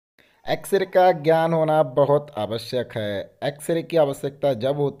X ray का ज्ञान होना बहुत आवश्यक है। एक्सरे की आवश्यकता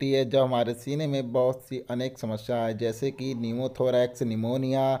जब होती है जब हमारे सीने में बहुत सी अनेक समस्याएं जैसे कि न्यूमोथोरैक्स,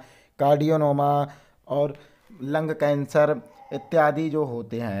 निमोनिया, कार्डियोनोमा और लंग कैंसर इत्यादि जो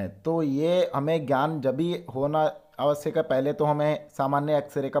होते हैं, तो ये हमें ज्ञान जब भी होना आवश्यक है। पहले तो हमें सामान्य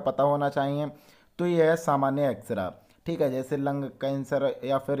एक्सरे का पता होना चाहिए। तो ये है सामान्य एक्सरा। ठीक है, जैसे लंग कैंसर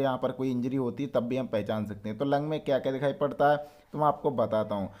या फिर यहाँ पर कोई इंजरी होती है तब भी हम पहचान सकते हैं। तो लंग में क्या क्या दिखाई पड़ता है तो मैं आपको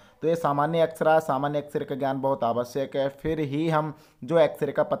बताता हूँ। तो ये सामान्य एक्सरा, सामान्य एक्सरे का ज्ञान बहुत आवश्यक है, फिर ही हम जो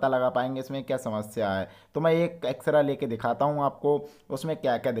एक्सरे का पता लगा पाएंगे इसमें क्या समस्या है। तो मैं एक एक्सरा लेके दिखाता हूँ आपको, उसमें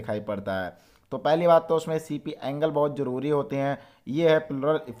क्या क्या दिखाई पड़ता है। तो पहली बात तो उसमें सीपी एंगल बहुत ज़रूरी होते हैं। ये है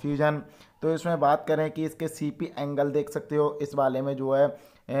प्लूरल इफ्यूजन। तो इसमें बात करें कि इसके सीपी एंगल देख सकते हो, इस वाले में जो है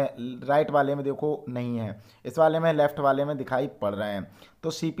राइट वाले में देखो नहीं है, इस वाले में लेफ्ट वाले में दिखाई पड़ रहे हैं।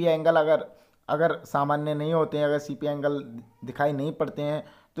 तो सीपी एंगल अगर अगर सामान्य नहीं होते हैं, अगर सीपी एंगल दिखाई नहीं पड़ते हैं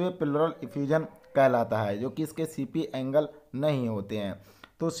तो ये प्लूरल इफ्यूजन कहलाता है, जो कि इसके सीपी एंगल नहीं होते हैं।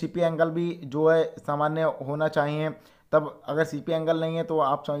 तो सीपी एंगल भी जो है सामान्य होना चाहिए, तब अगर सीपी एंगल नहीं है तो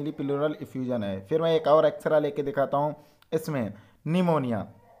आप समझ ली प्लूरल इफ्यूजन है। फिर मैं एक और एक्सरा लेके दिखाता हूँ। इसमें निमोनिया,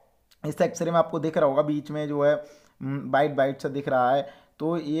 इस एक्सरे में आपको दिख रहा होगा बीच में जो है वाइट वाइट सा दिख रहा है।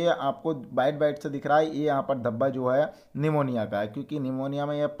 तो ये आपको वाइट वाइट से दिख रहा है, ये यहाँ पर धब्बा जो है निमोनिया का है, क्योंकि निमोनिया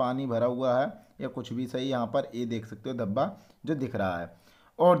में यह पानी भरा हुआ है या कुछ भी सही, यहाँ पर ये देख सकते हो धब्बा जो दिख रहा है।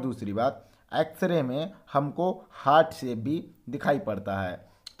 और दूसरी बात, एक्सरे में हमको हार्ट शेप भी दिखाई पड़ता है।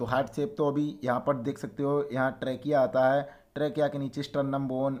 तो हार्ट शेप तो अभी यहाँ पर देख सकते हो, यहाँ ट्रैकिया आता है, ट्रैकिया के नीचे स्टर्नम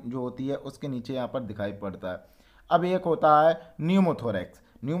बोन जो होती है उसके नीचे यहाँ पर दिखाई पड़ता है। अब एक होता है न्यूमोथोरैक्स।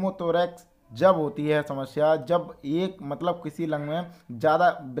 न्यूमोथोरैक्स जब होती है समस्या, जब एक मतलब किसी लंग में ज़्यादा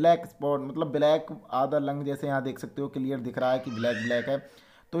ब्लैक स्पॉट, मतलब ब्लैक आधा लंग जैसे यहाँ देख सकते हो क्लियर दिख रहा है कि ब्लैक ब्लैक है,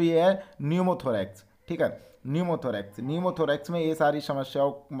 तो ये है न्यूमोथोरैक्स। ठीक है, न्यूमोथोरैक्स, न्यूमोथोरैक्स में ये सारी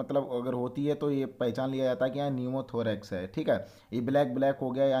समस्याओं मतलब अगर होती है तो ये पहचान लिया जाता है कि यहाँ न्यूमोथोरैक्स है। ठीक है, ये ब्लैक ब्लैक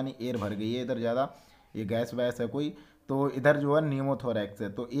हो गया यानी एयर भर गई है इधर ज़्यादा, ये गैस वैस है कोई, तो इधर जो है न्यूमोथोरैक्स है।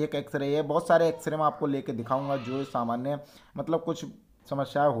 तो एक एक्सरे है, बहुत सारे एक्सरे मैं आपको लेके दिखाऊंगा जो सामान्य मतलब कुछ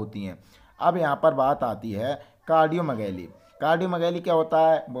समस्याएं होती हैं। अब यहाँ पर बात आती है कार्डियोमैगेली। कार्डियोमैगेली क्या होता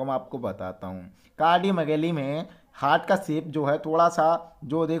है वो मैं आपको बताता हूँ। कार्डियोमैगेली में हार्ट का शेप जो है थोड़ा सा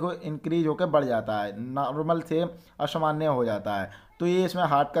जो देखो इंक्रीज होकर बढ़ जाता है, नॉर्मल से असामान्य हो जाता है। तो ये इसमें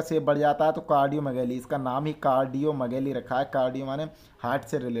हार्ट का शेप बढ़ जाता है, तो कार्डियोमैगेली, इसका नाम ही कार्डियोमैगेली रखा है। कार्डियो माने हार्ट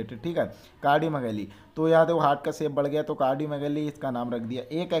से रिलेटेड। ठीक है, कार्डियोमैगेली, तो यहाँ देखो हार्ट का शेप बढ़ गया तो कार्डियोमैगेली इसका नाम रख दिया।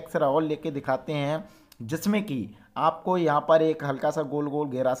 एक एक्सरा और लेके दिखाते हैं जिसमें कि आपको यहाँ पर एक हल्का सा गोल गोल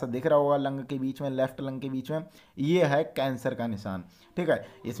घेरा सा दिख रहा होगा लंग के बीच में, लेफ्ट लंग के बीच में, ये है कैंसर का निशान। ठीक है,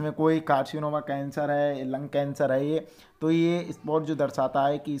 इसमें कोई कार्सिनोमा कैंसर है, लंग कैंसर है ये, तो ये स्पॉट जो दर्शाता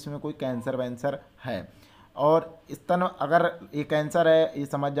है कि इसमें कोई कैंसर वैंसर है। और स्तन अगर ये कैंसर है ये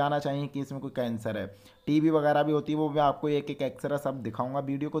समझ जाना चाहिए कि इसमें कोई कैंसर है। टीबी वगैरह भी होती है, वो मैं आपको एक एक एक्सरा सब दिखाऊंगा।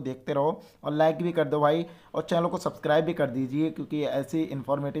 वीडियो को देखते रहो और लाइक भी कर दो भाई, और चैनल को सब्सक्राइब भी कर दीजिए क्योंकि ऐसी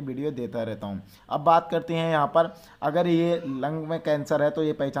इन्फॉर्मेटिव वीडियो देता रहता हूँ। अब बात करते हैं यहाँ पर, अगर ये लंग में कैंसर है तो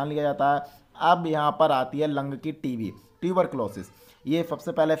ये पहचान लिया जाता है। अब यहाँ पर आती है लंग की टीबी, ट्यूबरक्लोसिस। ये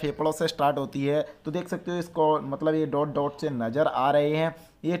सबसे पहले फेफड़ों से स्टार्ट होती है, तो देख सकते हो इसको, मतलब ये डॉट डॉट से नज़र आ रहे हैं,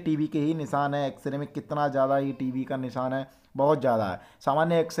 ये टीबी के ही निशान है। एक्सरे में कितना ज़्यादा ये टीबी का निशान है, बहुत ज़्यादा है,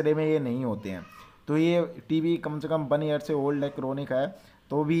 सामान्य एक्सरे में ये नहीं होते हैं। तो ये टीबी कम से कम 1 ईयर से ओल्ड है, क्रोनिक है,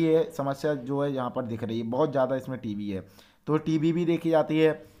 तो भी ये समस्या जो है यहाँ पर दिख रही है, बहुत ज़्यादा इसमें टीबी है। तो टीबी भी देखी जाती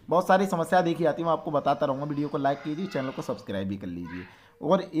है, बहुत सारी समस्या देखी जाती है, मैं आपको बताता रहूँगा। वीडियो को लाइक कीजिए, चैनल को सब्सक्राइब भी कर लीजिए।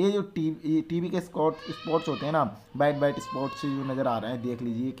 और ये जो टीबी के स्पॉट्स होते हैं ना, वाइट वाइट स्पॉट्स जो नज़र आ रहे हैं, देख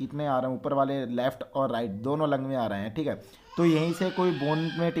लीजिए कितने आ रहे हैं, ऊपर वाले लेफ्ट और राइट दोनों लंग में आ रहे हैं। ठीक है, तो यहीं से कोई बोन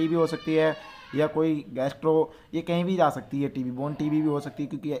में टीबी हो सकती है या कोई गैस्ट्रो, ये कहीं भी जा सकती है टीबी, बोन टीबी भी हो सकती है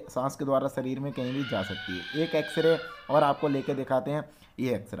क्योंकि सांस के द्वारा शरीर में कहीं भी जा सकती है। एक एक्सरे और आपको लेके दिखाते हैं,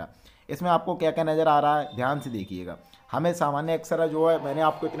 ये एक्सरा, इसमें आपको क्या क्या नज़र आ रहा है ध्यान से देखिएगा। हमें सामान्य एक्सरा जो है, मैंने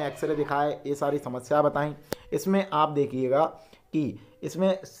आपको इतने एक्सरे दिखाए, ये सारी समस्या बताई, इसमें आप देखिएगा कि इसमें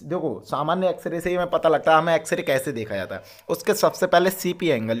देखो सामान्य एक्सरे से ही हमें पता लगता है हमें एक्सरे कैसे देखा जाता है। उसके सबसे पहले सीपी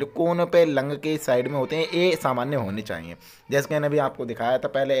एंगल जो कोनों पे लंग के साइड में होते हैं ये सामान्य होने चाहिए, जैसे कि मैंने भी आपको दिखाया था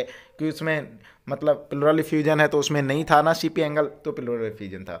पहले कि उसमें मतलब प्लूरल इफ्यूजन है तो उसमें नहीं था ना सीपी एंगल, तो प्लूरल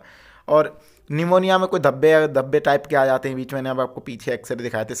इफ्यूजन था। और निमोनिया में कोई धब्बे धब्बे टाइप के आ जाते हैं बीच में, अब आपको पीछे एक्सरे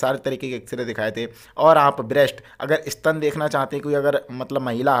दिखाए थे, सारे तरीके के एक्सरे दिखाए थे। और आप ब्रेस्ट, अगर स्तन देखना चाहते हैं, कोई अगर मतलब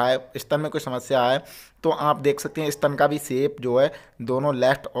महिला है स्तन में कोई समस्या है तो आप देख सकते हैं स्तन का भी शेप जो है दोनों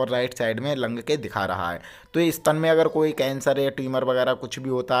लेफ्ट और राइट साइड में लंग के दिखा रहा है। तो ये स्तन में अगर कोई कैंसर या ट्यूमर वगैरह कुछ भी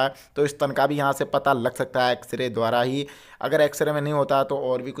होता है तो स्तन का भी यहाँ से पता लग सकता है एक्सरे द्वारा ही। अगर एक्सरे में नहीं होता तो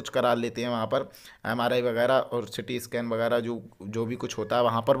और भी कुछ करा लेते हैं वहाँ पर, एमआरआई वगैरह और सिटी स्कैन वगैरह जो जो भी कुछ होता है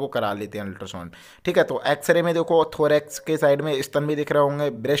वहाँ पर वो करा लेते हैं, अल्ट्रासाउंड। ठीक है, तो एक्सरे में देखो थोरैक्स के साइड में स्तन भी दिख रहे होंगे,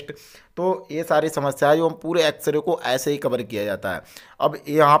 ब्रेस्ट। तो ये सारी समस्याएं जो पूरे एक्सरे को ऐसे ही कवर किया जाता है। अब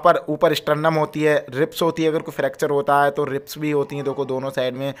यहाँ पर ऊपर स्टर्नम होती है, रिप्स होती है, अगर कोई फ्रैक्चर होता है तो रिप्स भी होती हैं देखो दोनों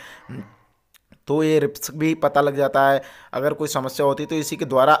साइड में, तो ये रिप्स भी पता लग जाता है। अगर कोई समस्या होती है तो इसी के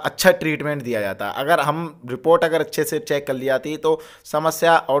द्वारा अच्छा ट्रीटमेंट दिया जाता है। अगर हम रिपोर्ट अगर अच्छे से चेक कर ली जाती है तो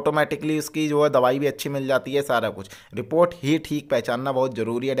समस्या ऑटोमेटिकली उसकी जो है दवाई भी अच्छी मिल जाती है, सारा कुछ। रिपोर्ट ही ठीक पहचानना बहुत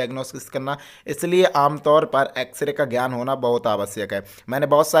ज़रूरी है, डायग्नोसिस करना, इसलिए आमतौर पर एक्सरे का ज्ञान होना बहुत आवश्यक है। मैंने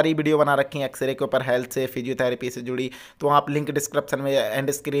बहुत सारी वीडियो बना रखी हैं एक्सरे के ऊपर, हेल्थ से, फिजियोथेरेपी से जुड़ी, तो आप लिंक डिस्क्रिप्शन में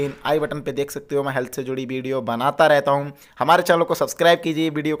एंड स्क्रीन आई बटन पर देख सकते हो। मैं हेल्थ से जुड़ी वीडियो बनाता रहता हूँ। हमारे चैनल को सब्सक्राइब कीजिए,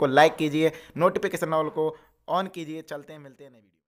 वीडियो को लाइक कीजिए, नोटिफिकेशन ऑल को ऑन कीजिए। चलते हैं, मिलते हैं नई वीडियो।